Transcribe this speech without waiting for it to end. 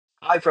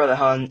Hi, Brother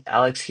Han,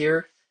 Alex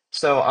here.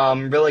 So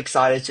I'm really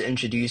excited to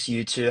introduce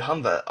you to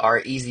Humva, our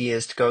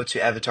easiest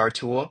go-to avatar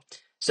tool.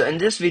 So in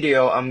this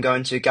video, I'm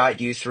going to guide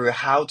you through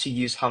how to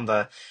use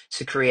Humva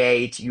to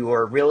create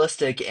your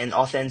realistic and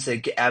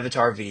authentic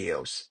avatar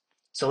videos.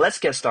 So let's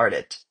get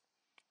started.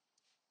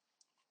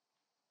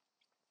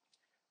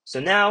 So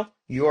now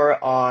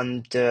you're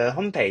on the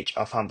homepage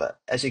of Humva.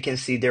 As you can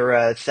see, there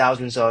are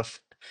thousands of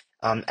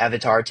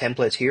avatar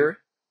templates here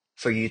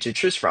for you to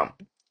choose from.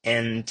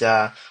 And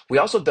we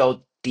also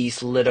built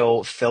these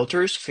little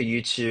filters for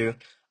you to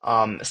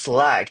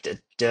select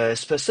the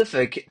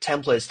specific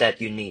templates that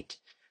you need.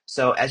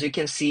 So as you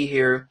can see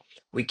here,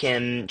 we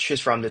can choose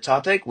from the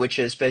topic, which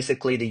is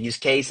basically the use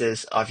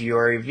cases of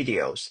your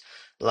videos.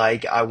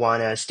 Like I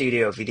want a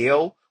studio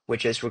video,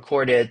 which is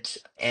recorded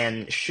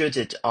and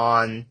shooted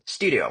on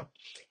studio.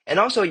 And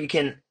also you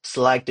can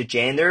select the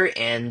gender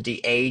and the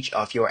age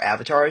of your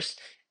avatars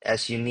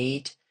as you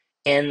need.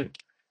 And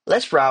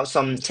let's browse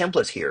some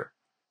templates here.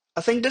 I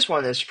think this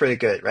one is pretty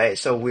good, right?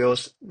 So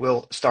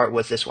we'll start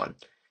with this one.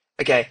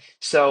 Okay,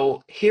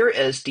 so here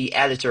is the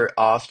editor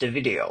of the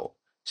video.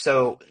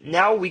 So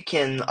now we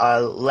can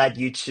let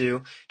you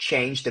to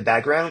change the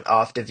background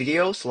of the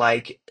videos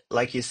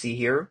like you see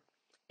here.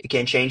 You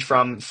can change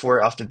from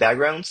four of the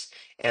backgrounds,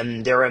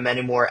 and there are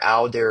many more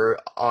out there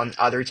on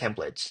other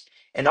templates.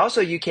 And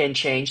also you can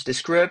change the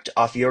script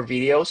of your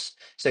videos.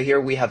 So here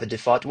we have a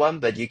default one,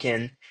 but you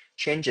can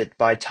change it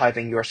by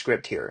typing your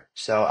script here.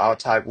 So I'll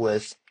type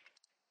with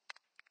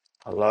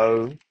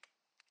hello,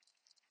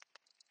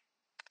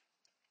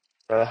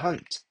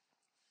 hunt.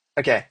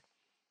 Okay.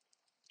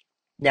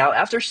 Now,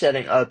 after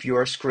setting up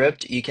your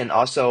script, you can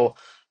also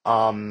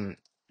um,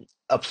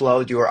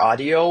 upload your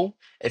audio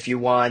if you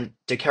want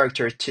the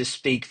character to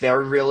speak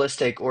very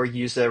realistic or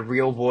use a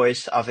real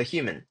voice of a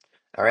human.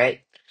 All right.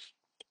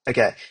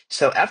 Okay,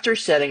 so after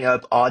setting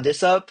up all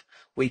this up,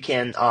 we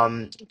can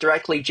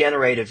directly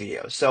generate a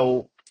video.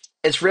 So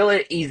it's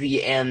really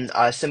easy and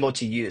simple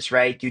to use,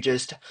 right? You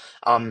just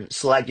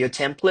select your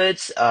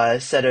templates,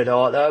 set it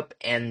all up,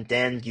 and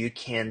then you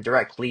can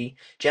directly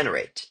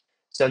generate.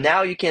 So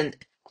now you can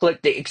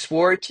click the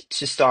export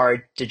to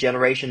start the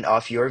generation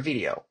of your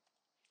video.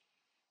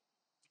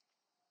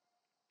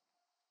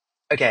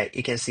 Okay,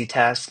 you can see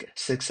task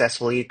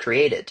successfully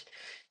created.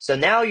 So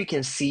now you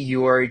can see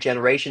your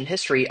generation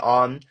history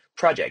on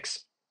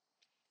projects,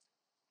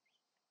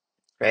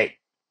 right?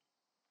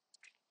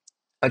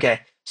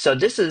 Okay, so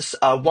this is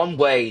one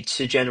way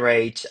to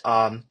generate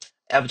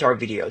avatar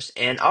videos,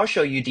 and I'll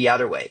show you the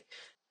other way.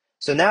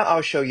 So now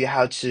I'll show you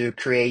how to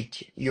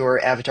create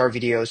your avatar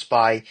videos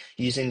by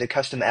using the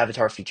custom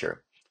avatar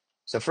feature.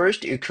 So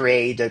first you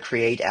create the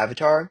create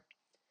avatar,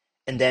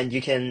 and then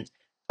you can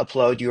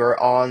upload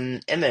your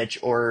own image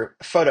or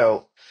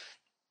photo.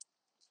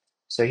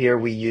 So here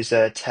we use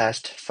a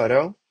test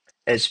photo.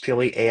 It's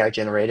purely AI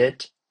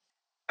generated.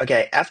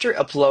 Okay, after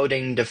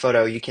uploading the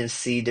photo, you can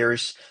see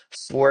there's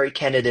four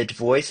candidate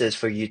voices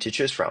for you to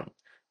choose from.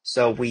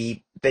 So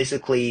we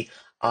basically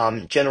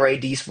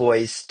generate these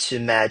voice to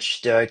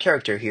match the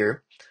character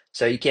here.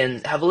 So you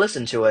can have a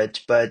listen to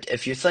it, but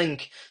if you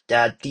think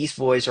that these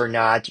voices are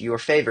not your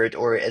favorite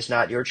or is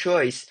not your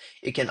choice,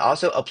 you can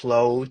also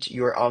upload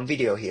your own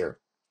video here.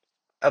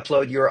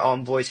 Upload your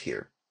own voice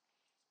here.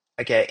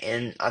 Okay,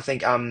 and I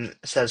think I'm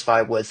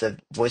satisfied with the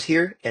voice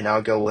here, and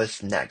I'll go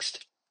with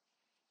next.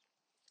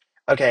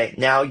 Okay,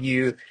 now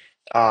you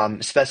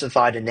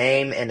specify the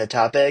name and the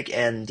topic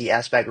and the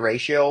aspect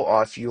ratio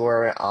of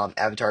your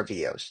avatar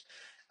videos.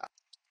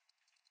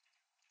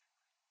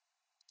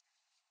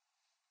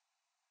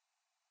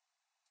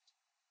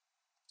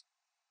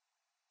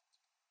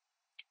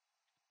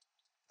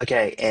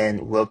 Okay,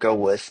 and we'll go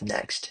with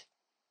next.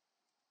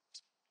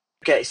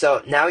 Okay,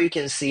 so now you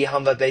can see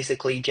Humva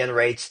basically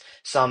generates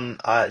some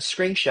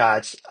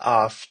screenshots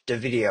of the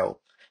video.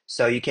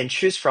 So you can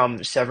choose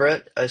from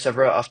several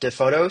of the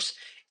photos.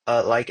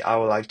 Like I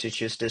would like to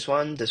choose this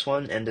one,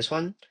 and this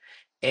one.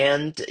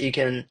 And you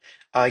can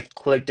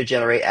click the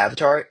generate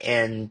avatar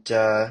and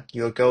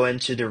you'll go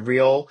into the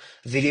real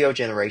video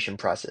generation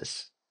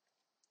process.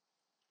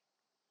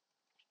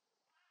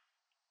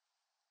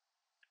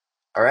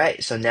 All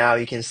right, so now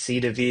you can see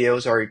the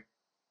videos are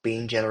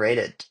being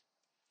generated.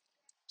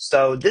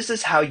 So this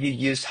is how you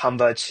use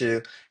Humva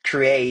to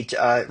create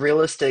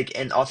realistic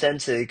and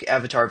authentic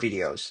avatar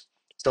videos.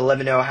 So let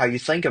me know how you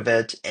think of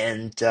it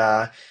and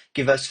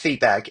give us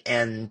feedback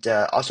and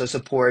also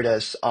support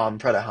us on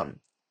Product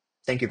Hum.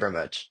 Thank you very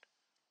much.